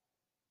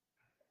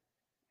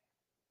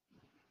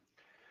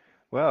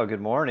Well,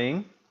 good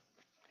morning.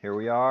 Here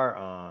we are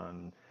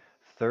on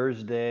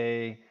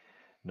Thursday,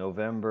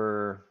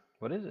 November,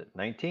 what is it,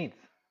 19th.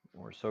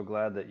 We're so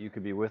glad that you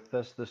could be with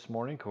us this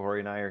morning. Corey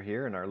and I are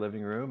here in our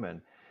living room,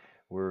 and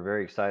we're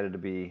very excited to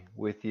be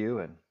with you.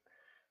 And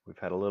we've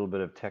had a little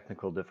bit of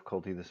technical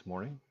difficulty this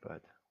morning,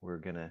 but we're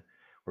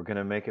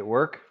gonna make it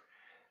work.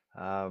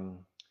 Um,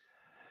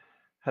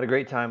 had a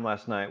great time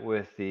last night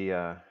with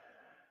the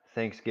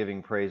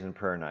Thanksgiving praise and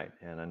prayer night,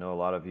 and I know a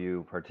lot of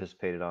you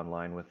participated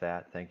online with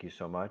that. Thank you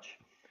so much.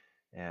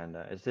 And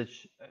it's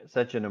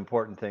such an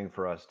important thing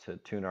for us to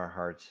tune our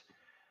hearts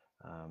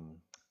um,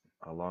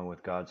 along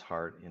with God's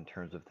heart in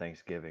terms of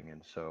Thanksgiving.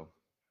 And so,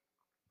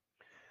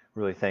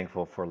 really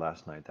thankful for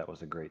last night. That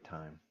was a great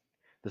time.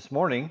 This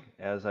morning,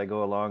 as I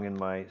go along in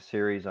my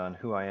series on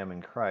who I am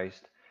in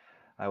Christ,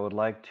 I would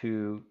like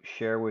to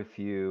share with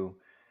you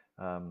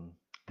um,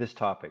 this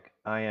topic.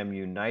 I am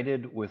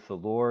united with the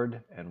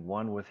Lord and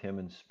one with Him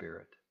in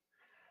spirit.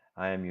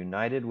 I am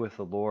united with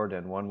the Lord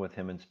and one with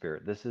Him in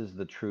spirit. This is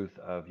the truth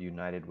of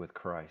united with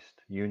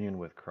Christ, union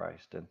with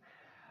Christ. And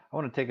I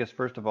want to take us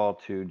first of all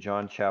to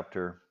John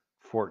chapter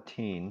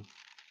 14,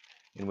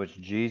 in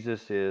which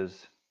Jesus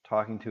is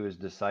talking to his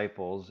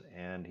disciples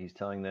and he's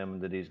telling them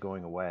that he's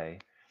going away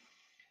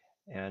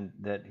and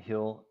that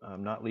he'll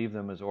not leave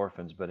them as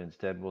orphans, but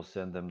instead will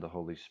send them the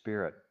Holy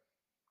Spirit.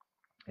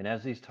 And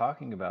as he's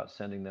talking about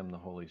sending them the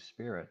Holy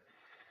Spirit,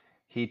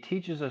 he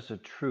teaches us a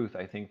truth,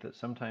 I think, that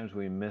sometimes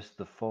we miss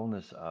the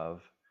fullness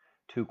of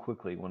too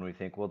quickly when we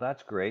think, well,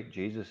 that's great.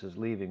 Jesus is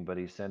leaving, but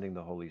he's sending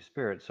the Holy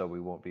Spirit, so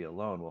we won't be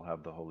alone. We'll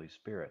have the Holy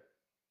Spirit.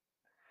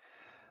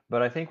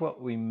 But I think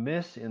what we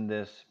miss in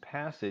this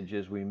passage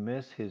is we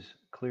miss his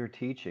clear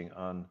teaching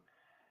on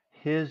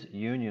his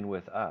union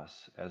with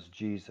us as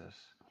Jesus.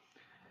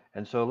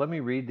 And so let me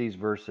read these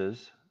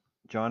verses,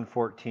 John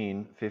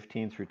 14,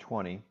 15 through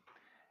 20,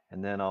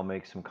 and then I'll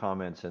make some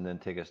comments and then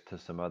take us to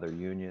some other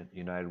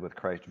united with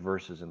Christ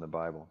verses in the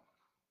Bible.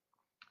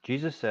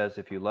 Jesus says,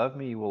 "If you love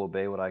me, you will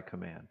obey what I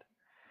command.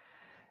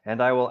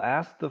 And I will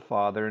ask the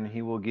Father, and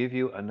he will give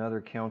you another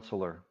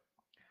counselor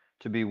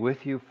to be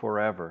with you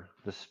forever,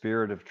 the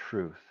Spirit of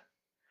truth.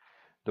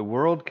 The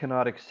world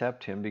cannot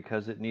accept him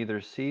because it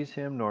neither sees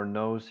him nor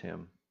knows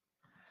him.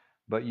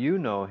 But you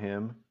know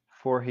him,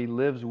 for he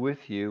lives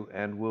with you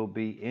and will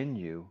be in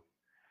you.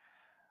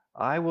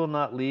 I will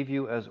not leave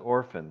you as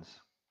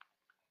orphans.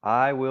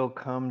 I will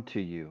come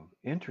to you."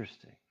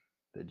 Interesting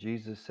that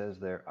Jesus says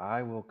there,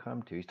 I will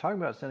come to you. He's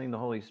talking about sending the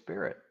Holy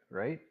Spirit,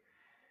 right?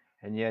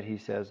 And yet he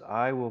says,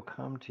 I will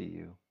come to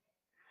you.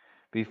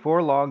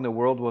 Before long, the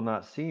world will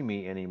not see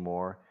me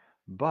anymore,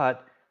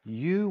 but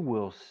you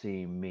will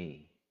see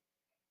me.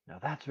 Now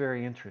that's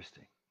very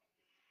interesting.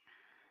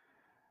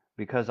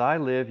 Because I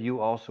live, you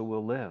also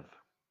will live.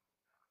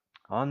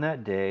 On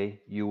that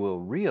day, you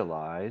will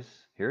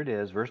realize, here it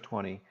is, verse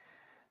 20,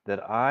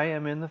 that I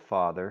am in the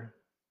Father,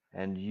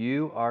 and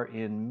you are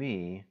in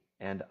me,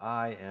 and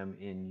I am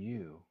in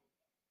you.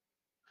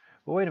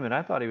 Well, wait a minute.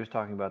 I thought he was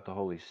talking about the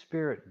Holy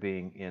Spirit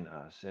being in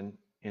us. And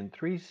in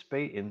three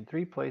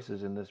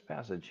places in this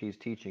passage, he's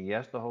teaching,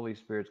 yes, the Holy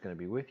Spirit's going to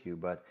be with you,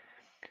 but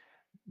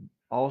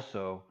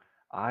also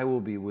I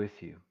will be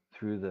with you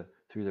through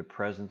the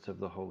presence of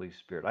the Holy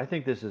Spirit. I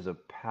think this is a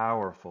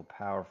powerful,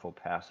 powerful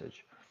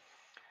passage.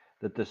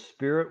 That the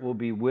Spirit will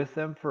be with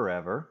them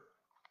forever,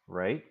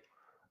 right?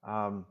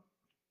 Um,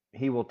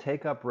 he will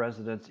take up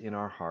residence in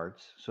our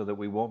hearts so that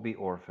we won't be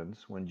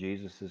orphans when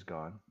Jesus is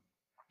gone.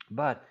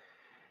 But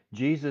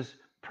Jesus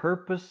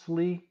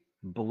purposely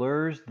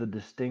blurs the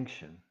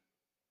distinction.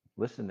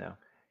 Listen now.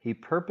 He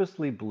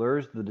purposely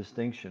blurs the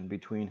distinction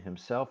between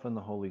himself and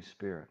the Holy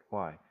Spirit.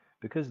 Why?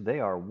 Because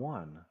they are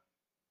one.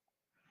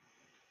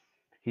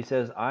 He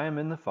says, I am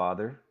in the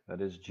Father.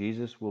 That is,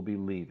 Jesus will be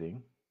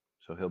leaving,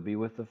 so he'll be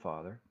with the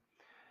Father.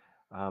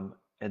 And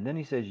then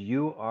he says,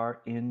 you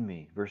are in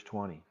me, verse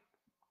 20,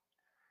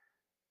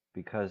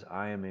 because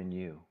I am in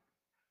you.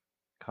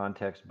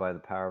 Context by the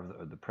power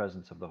of the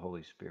presence of the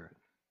Holy Spirit.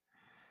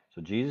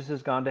 So Jesus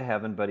has gone to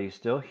heaven, but he's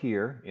still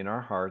here in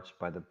our hearts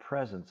by the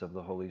presence of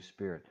the Holy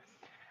Spirit.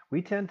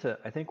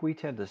 I think we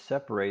tend to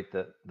separate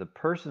the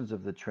persons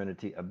of the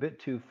Trinity a bit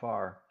too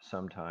far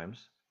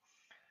sometimes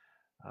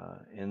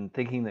in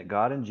thinking that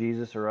God and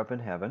Jesus are up in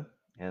heaven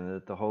and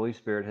that the Holy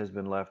Spirit has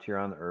been left here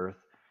on the earth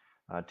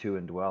to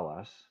indwell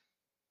us.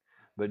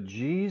 But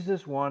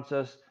Jesus wants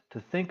us to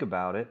think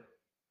about it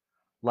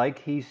like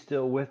he's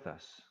still with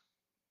us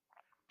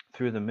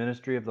through the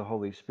ministry of the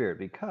Holy Spirit,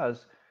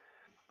 because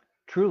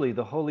truly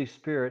the Holy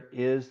Spirit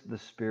is the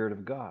Spirit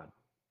of God.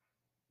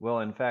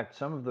 Well, in fact,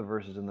 some of the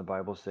verses in the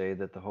Bible say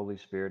that the Holy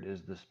Spirit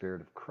is the Spirit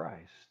of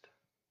Christ,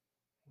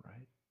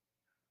 right?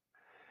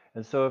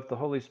 And so if the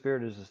Holy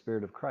Spirit is the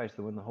Spirit of Christ,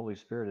 then when the Holy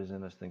Spirit is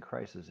in us, then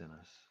Christ is in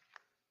us.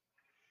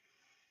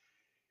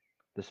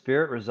 The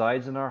Spirit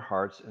resides in our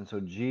hearts, and so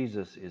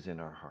Jesus is in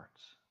our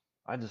hearts.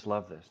 I just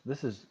love this.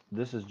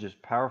 This is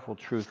just powerful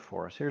truth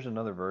for us. Here's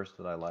another verse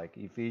that I like.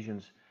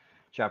 Ephesians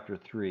chapter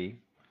 3,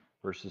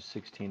 verses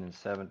 16 and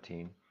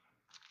 17.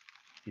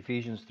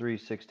 Ephesians 3,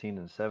 16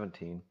 and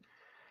 17.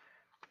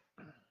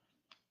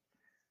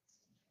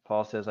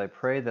 Paul says, I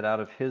pray that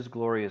out of his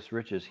glorious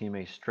riches he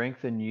may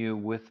strengthen you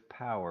with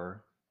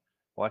power.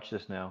 Watch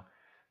this now.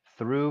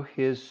 Through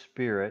his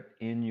Spirit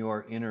in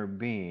your inner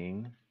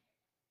being.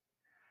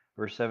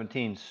 Verse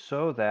 17,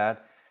 so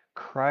that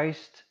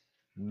Christ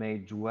may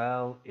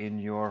dwell in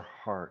your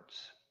hearts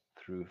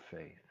through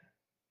faith.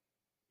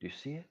 Do you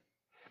see it?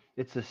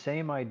 It's the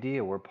same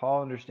idea where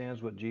Paul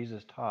understands what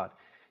Jesus taught,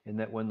 in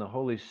that when the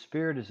Holy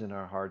Spirit is in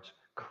our hearts,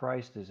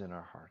 Christ is in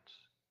our hearts.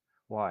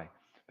 Why?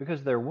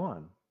 Because they're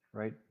one,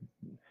 right?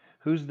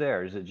 Who's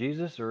there? Is it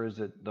Jesus or is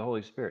it the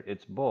Holy Spirit?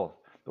 It's both.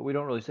 But we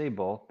don't really say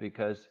both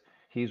because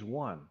he's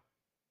one.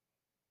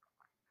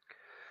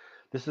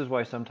 This is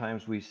why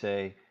sometimes we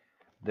say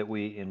that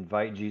we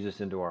invite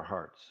Jesus into our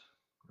hearts,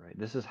 right?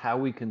 This is how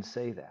we can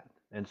say that.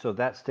 And so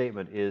that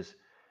statement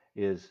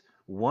is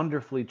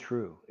wonderfully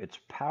true. It's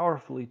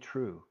powerfully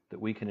true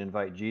that we can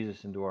invite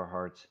Jesus into our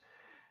hearts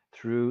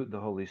through the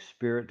Holy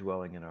Spirit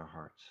dwelling in our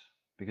hearts.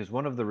 Because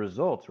one of the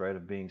results, right,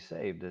 of being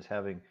saved is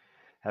having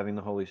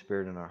the Holy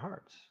Spirit in our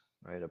hearts,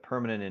 right? A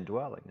permanent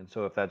indwelling. And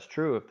so if that's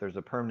true, if there's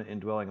a permanent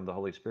indwelling of the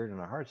Holy Spirit in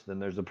our hearts, then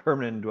there's a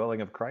permanent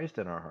indwelling of Christ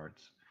in our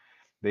hearts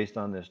based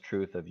on this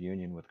truth of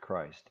union with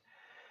Christ.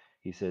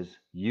 He says,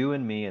 you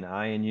and me and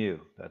I and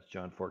you. That's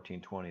John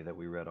 14:20 that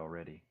we read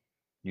already.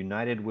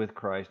 United with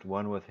Christ,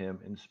 one with him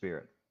in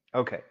spirit.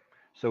 Okay,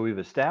 so we've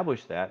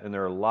established that, and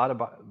there are a lot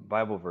of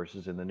Bible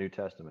verses in the New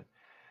Testament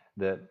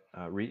that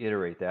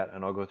reiterate that,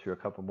 and I'll go through a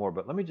couple more.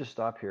 But let me just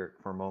stop here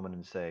for a moment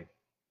and say,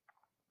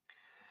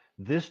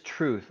 this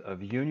truth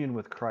of union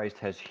with Christ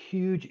has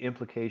huge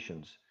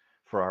implications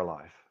for our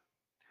life,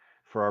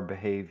 for our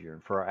behavior,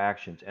 for our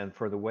actions, and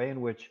for the way in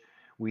which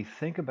we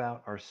think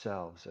about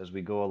ourselves as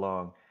we go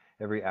along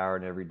every hour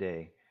and every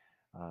day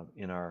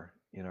in our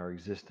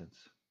existence.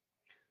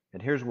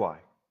 And here's why.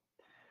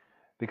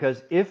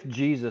 Because if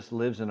Jesus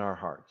lives in our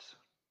hearts,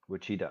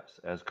 which he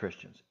does as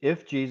Christians,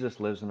 if Jesus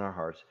lives in our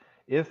hearts,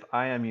 if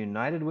I am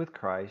united with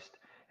Christ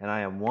and I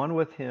am one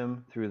with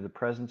him through the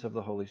presence of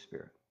the Holy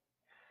Spirit,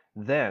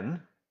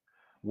 then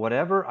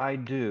whatever I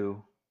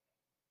do,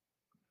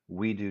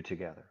 we do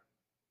together.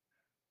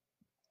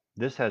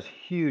 This has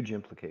huge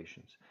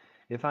implications.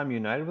 If I'm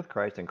united with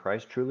Christ and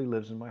Christ truly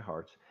lives in my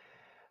heart,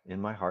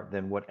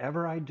 then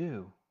whatever I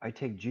do, I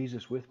take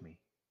Jesus with me.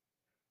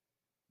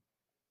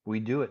 We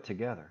do it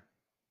together,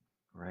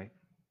 right?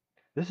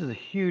 This is a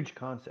huge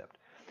concept.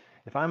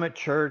 If I'm at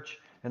church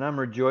and I'm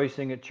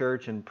rejoicing at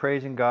church and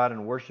praising God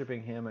and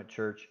worshiping him at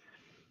church,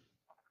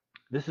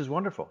 this is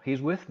wonderful.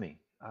 He's with me.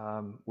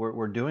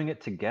 We're doing it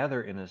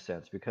together in a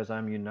sense because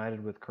I'm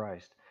united with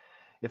Christ.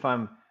 If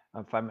I'm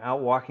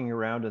out walking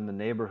around in the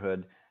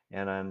neighborhood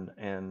and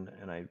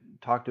I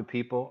talk to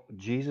people,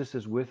 Jesus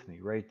is with me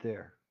right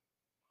there.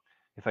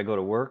 If I go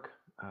to work,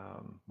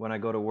 when I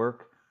go to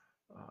work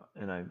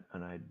and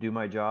I do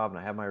my job and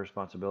I have my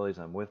responsibilities,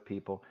 I'm with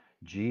people,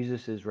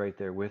 Jesus is right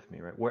there with me,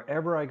 right?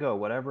 Wherever I go,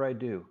 whatever I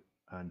do,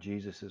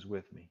 Jesus is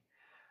with me.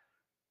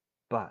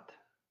 But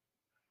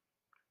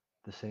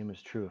the same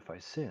is true if I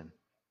sin,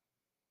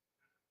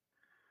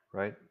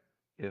 right?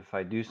 If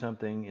I do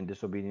something in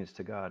disobedience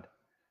to God,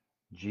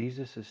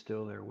 Jesus is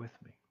still there with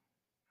me.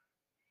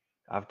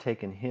 I've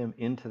taken him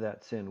into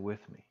that sin with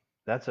me.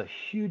 That's a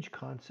huge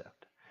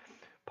concept.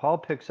 Paul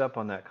picks up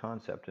on that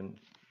concept in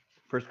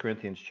 1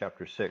 Corinthians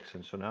chapter 6.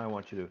 And so now I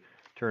want you to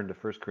turn to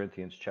 1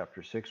 Corinthians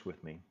chapter 6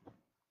 with me,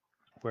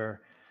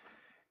 where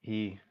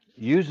he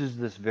uses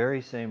this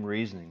very same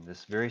reasoning,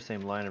 this very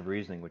same line of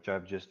reasoning, which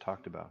I've just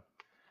talked about,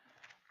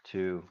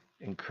 to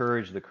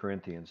encourage the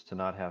Corinthians to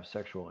not have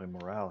sexual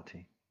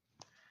immorality.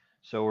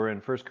 So we're in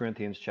 1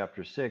 Corinthians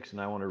chapter 6, and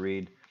I want to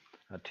read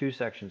two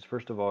sections.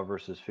 First of all,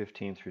 verses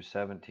 15 through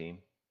 17.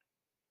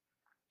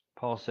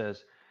 Paul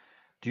says,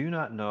 do you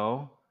not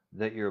know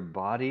that your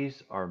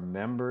bodies are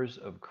members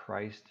of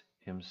Christ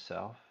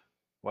himself?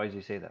 Why does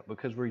he say that?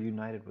 Because we're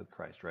united with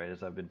Christ, right,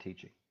 as I've been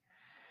teaching.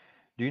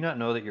 Do you not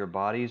know that your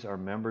bodies are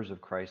members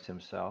of Christ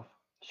himself?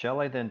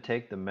 Shall I then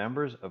take the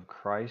members of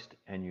Christ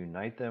and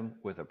unite them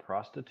with a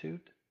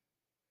prostitute?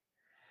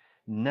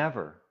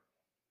 Never.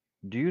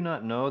 Do you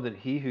not know that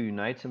he who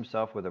unites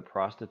himself with a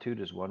prostitute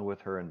is one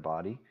with her in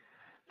body?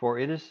 For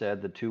it is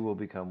said, the two will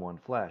become one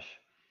flesh.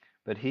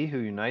 But he who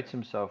unites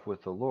himself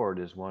with the Lord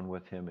is one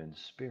with him in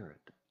spirit.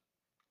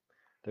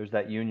 There's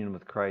that union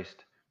with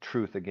Christ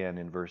truth again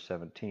in verse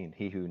 17.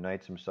 He who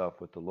unites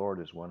himself with the Lord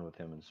is one with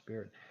him in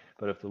spirit.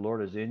 But if the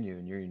Lord is in you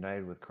and you're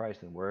united with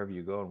Christ, then wherever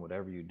you go and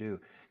whatever you do,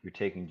 you're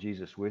taking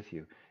Jesus with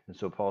you. And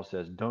so Paul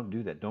says, don't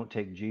do that. Don't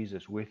take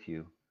Jesus with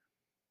you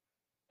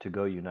to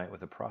go unite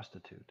with a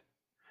prostitute.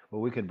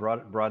 Well, we could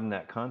broaden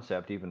that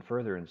concept even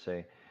further and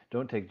say,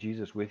 don't take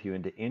Jesus with you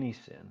into any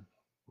sin,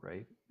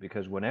 right?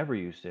 Because whenever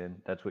you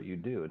sin, that's what you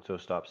do. And so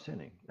stop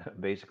sinning,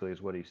 basically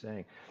is what he's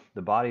saying.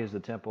 The body is the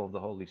temple of the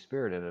Holy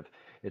Spirit. And if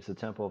it's the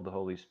temple of the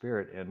Holy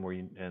Spirit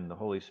and the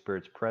Holy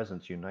Spirit's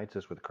presence unites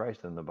us with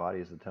Christ, then the body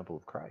is the temple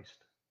of Christ.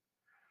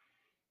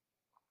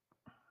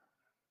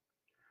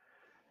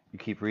 You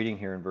keep reading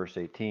here in verse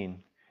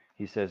 18.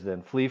 He says,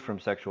 then flee from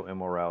sexual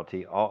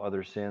immorality. All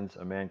other sins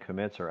a man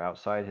commits are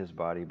outside his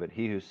body, but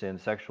he who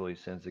sins sexually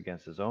sins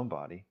against his own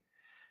body.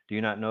 Do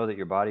you not know that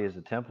your body is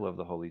the temple of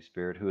the Holy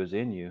Spirit who is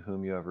in you,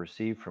 whom you have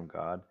received from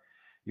God?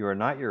 You are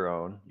not your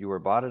own. You were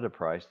bought at a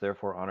price.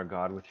 Therefore, honor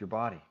God with your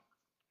body.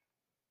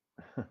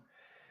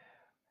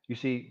 You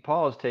see,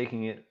 Paul is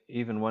taking it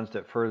even one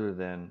step further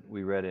than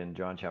we read in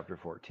John chapter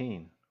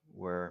 14,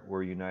 where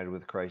we're united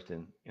with Christ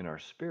in our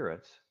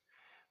spirits.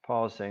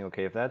 Paul is saying,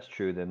 okay, if that's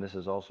true, then this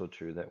is also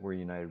true, that we're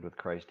united with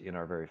Christ in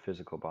our very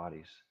physical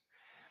bodies.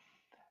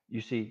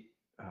 You see,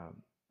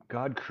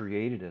 God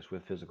created us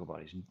with physical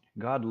bodies.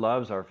 God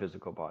loves our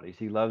physical bodies.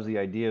 He loves the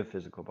idea of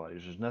physical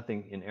bodies. There's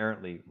nothing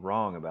inherently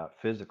wrong about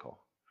physical.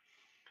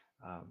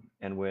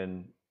 And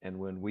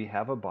when we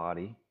have a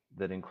body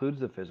that includes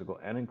the physical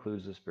and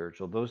includes the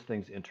spiritual, those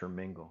things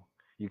intermingle.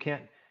 You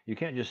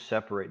can't just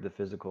separate the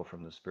physical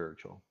from the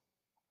spiritual.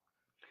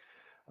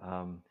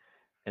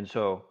 And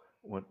so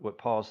what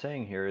Paul is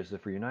saying here is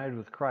if you're united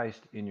with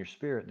Christ in your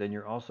spirit, then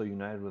you're also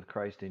united with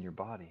Christ in your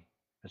body.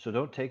 And so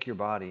don't take your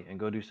body and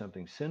go do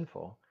something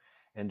sinful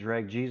and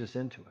drag Jesus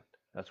into it.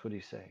 That's what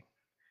he's saying.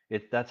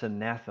 That's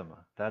anathema.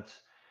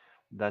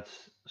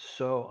 That's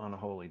so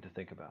unholy to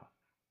think about.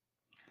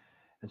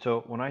 And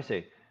so when I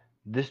say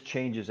this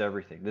changes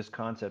everything, this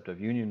concept of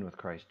union with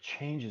Christ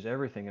changes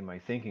everything in my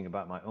thinking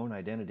about my own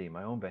identity,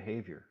 my own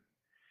behavior.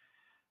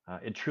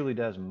 It truly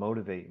does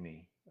motivate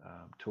me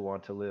to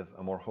want to live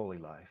a more holy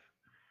life,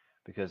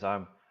 because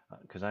I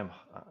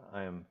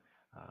am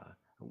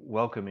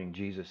welcoming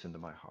Jesus into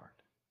my heart.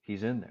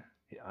 He's in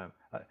there.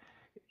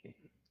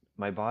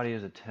 My body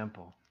is a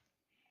temple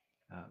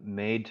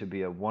made to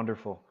be a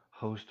wonderful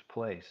host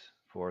place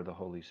for the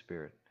Holy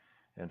Spirit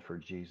and for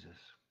Jesus.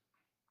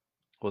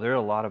 Well, there are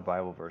a lot of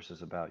Bible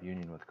verses about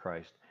union with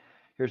Christ.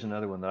 Here's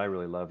another one that I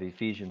really love,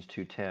 Ephesians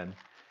 2:10.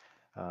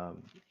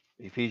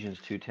 Ephesians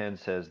 2:10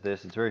 says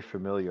this. It's very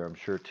familiar, I'm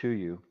sure, to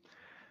you.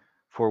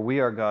 For we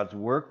are God's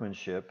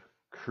workmanship,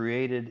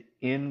 created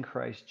in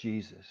Christ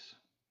Jesus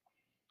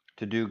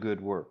to do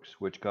good works,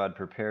 which God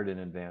prepared in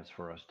advance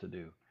for us to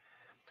do.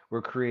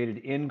 We're created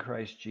in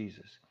Christ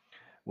Jesus.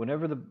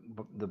 Whenever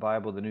the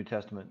Bible, the New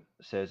Testament,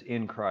 says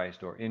in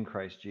Christ or in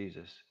Christ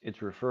Jesus,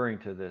 it's referring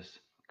to this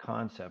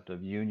concept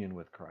of union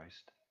with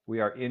Christ.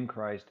 We are in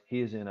Christ. He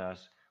is in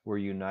us. We're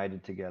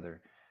united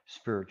together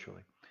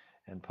spiritually.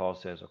 And Paul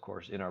says, of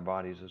course, in our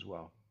bodies as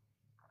well.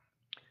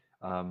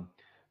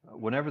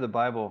 Whenever the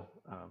Bible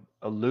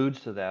alludes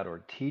to that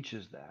or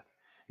teaches that,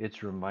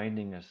 it's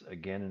reminding us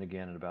again and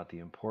again about the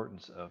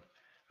importance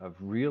of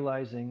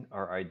realizing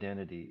our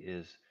identity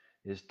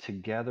is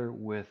together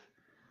with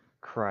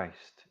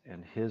Christ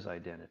and his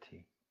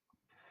identity.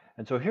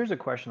 And so here's a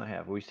question I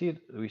have. We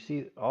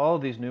see all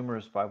these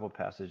numerous Bible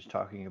passages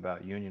talking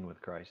about union with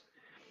Christ.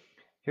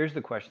 Here's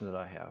the question that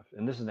I have,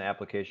 and this is an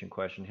application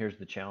question. Here's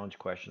the challenge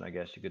question, I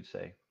guess you could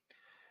say.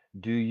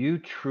 Do you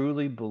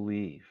truly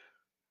believe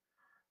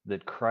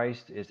that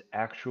Christ is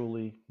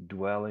actually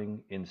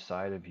dwelling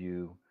inside of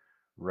you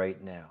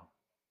right now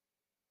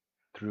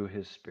through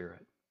his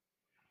Spirit,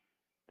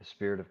 the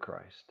Spirit of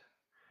Christ?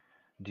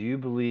 Do you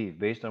believe,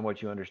 based on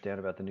what you understand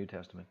about the New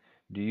Testament,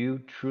 do you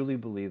truly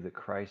believe that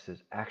Christ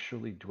is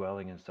actually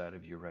dwelling inside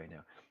of you right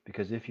now?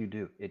 Because if you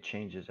do, it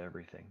changes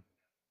everything.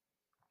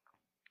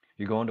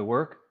 You're going to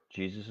work,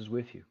 Jesus is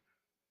with you.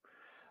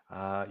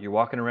 You're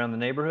walking around the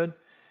neighborhood,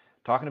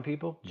 talking to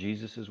people,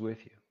 Jesus is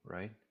with you,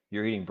 right?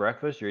 You're eating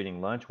breakfast, you're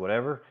eating lunch,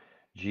 whatever,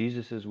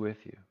 Jesus is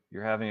with you.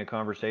 You're having a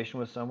conversation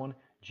with someone,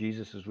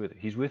 Jesus is with you.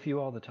 He's with you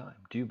all the time.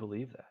 Do you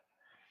believe that?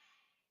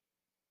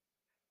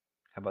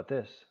 How about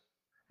this?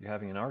 You're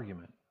having an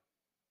argument.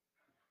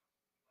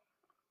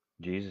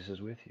 Jesus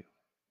is with you.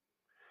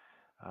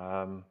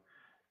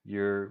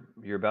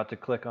 You're about to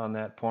click on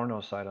that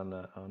porno site on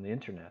the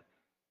internet.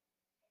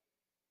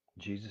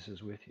 Jesus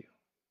is with you.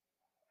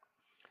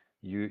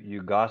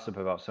 You gossip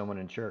about someone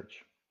in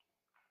church.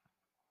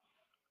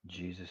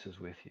 Jesus is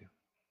with you.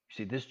 You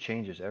see, this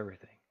changes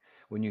everything.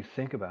 When you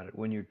think about it,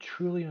 when you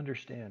truly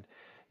understand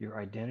your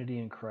identity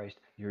in Christ,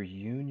 your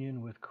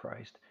union with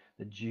Christ,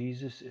 that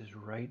Jesus is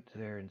right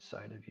there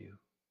inside of you,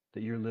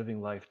 that you're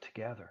living life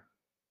together,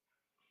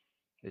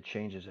 it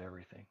changes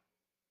everything.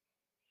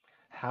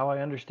 How I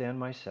understand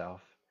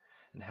myself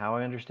and how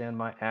I understand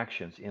my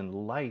actions in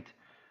light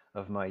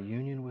of my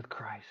union with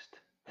Christ.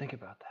 Think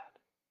about that.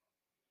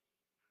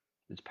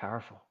 It's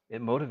powerful.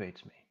 It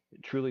motivates me.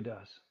 It truly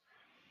does.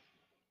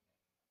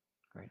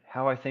 Right?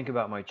 How I think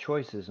about my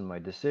choices and my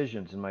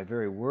decisions and my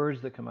very words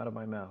that come out of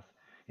my mouth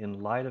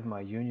in light of my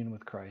union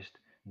with Christ,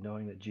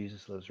 knowing that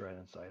Jesus lives right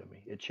inside of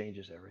me. It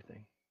changes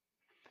everything.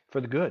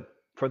 For the good.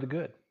 For the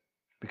good.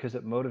 Because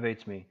it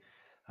motivates me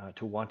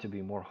to want to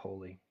be more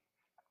holy.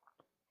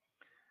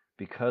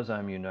 Because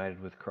I'm united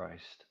with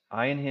Christ.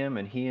 I in him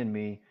and he in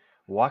me,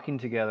 walking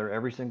together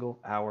every single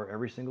hour,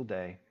 every single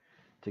day,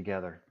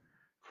 together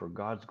for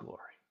God's glory.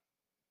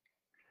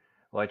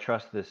 Well, I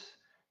trust this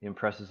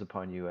impresses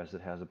upon you as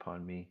it has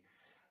upon me.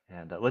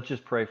 And let's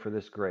just pray for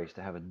this grace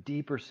to have a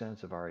deeper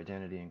sense of our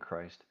identity in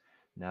Christ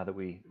now that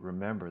we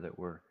remember that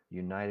we're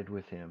united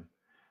with him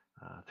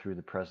through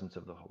the presence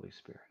of the Holy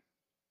Spirit.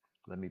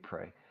 Let me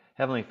pray.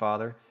 Heavenly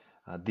Father,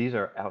 these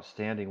are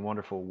outstanding,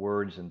 wonderful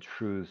words and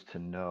truths to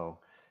know.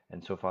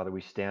 And so, Father,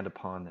 we stand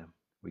upon them.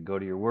 We go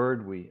to your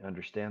word, we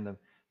understand them,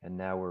 and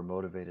now we're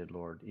motivated,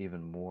 Lord,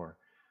 even more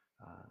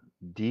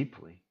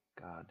deeply,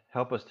 God.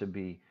 Help us to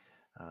be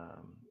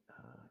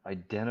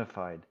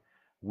identified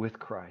with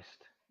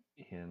Christ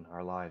in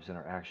our lives, in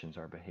our actions,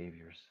 our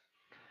behaviors.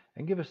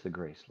 And give us the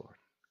grace, Lord.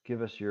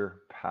 Give us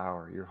your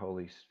power, your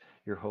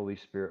Holy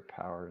Spirit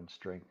power and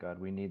strength, God.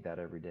 We need that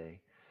every day.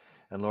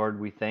 And Lord,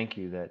 we thank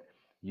you that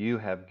you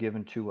have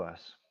given to us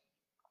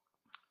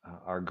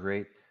our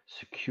great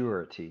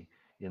security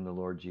in the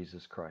Lord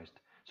Jesus Christ.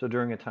 So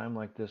during a time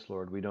like this,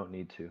 Lord, we don't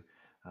need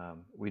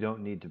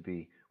to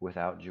be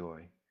without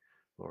joy,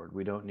 Lord.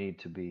 We don't need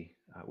to be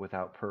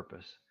without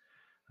purpose,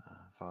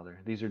 Father.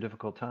 These are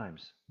difficult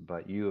times,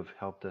 but you have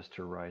helped us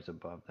to rise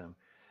above them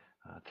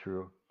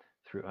through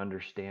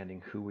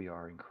understanding who we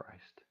are in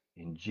Christ.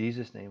 In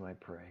Jesus' name I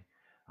pray.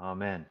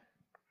 Amen.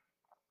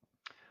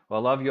 Well,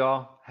 I love you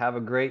all. Have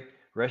a great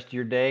rest of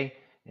your day,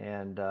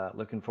 and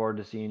looking forward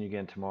to seeing you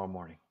again tomorrow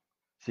morning.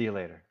 See you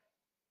later.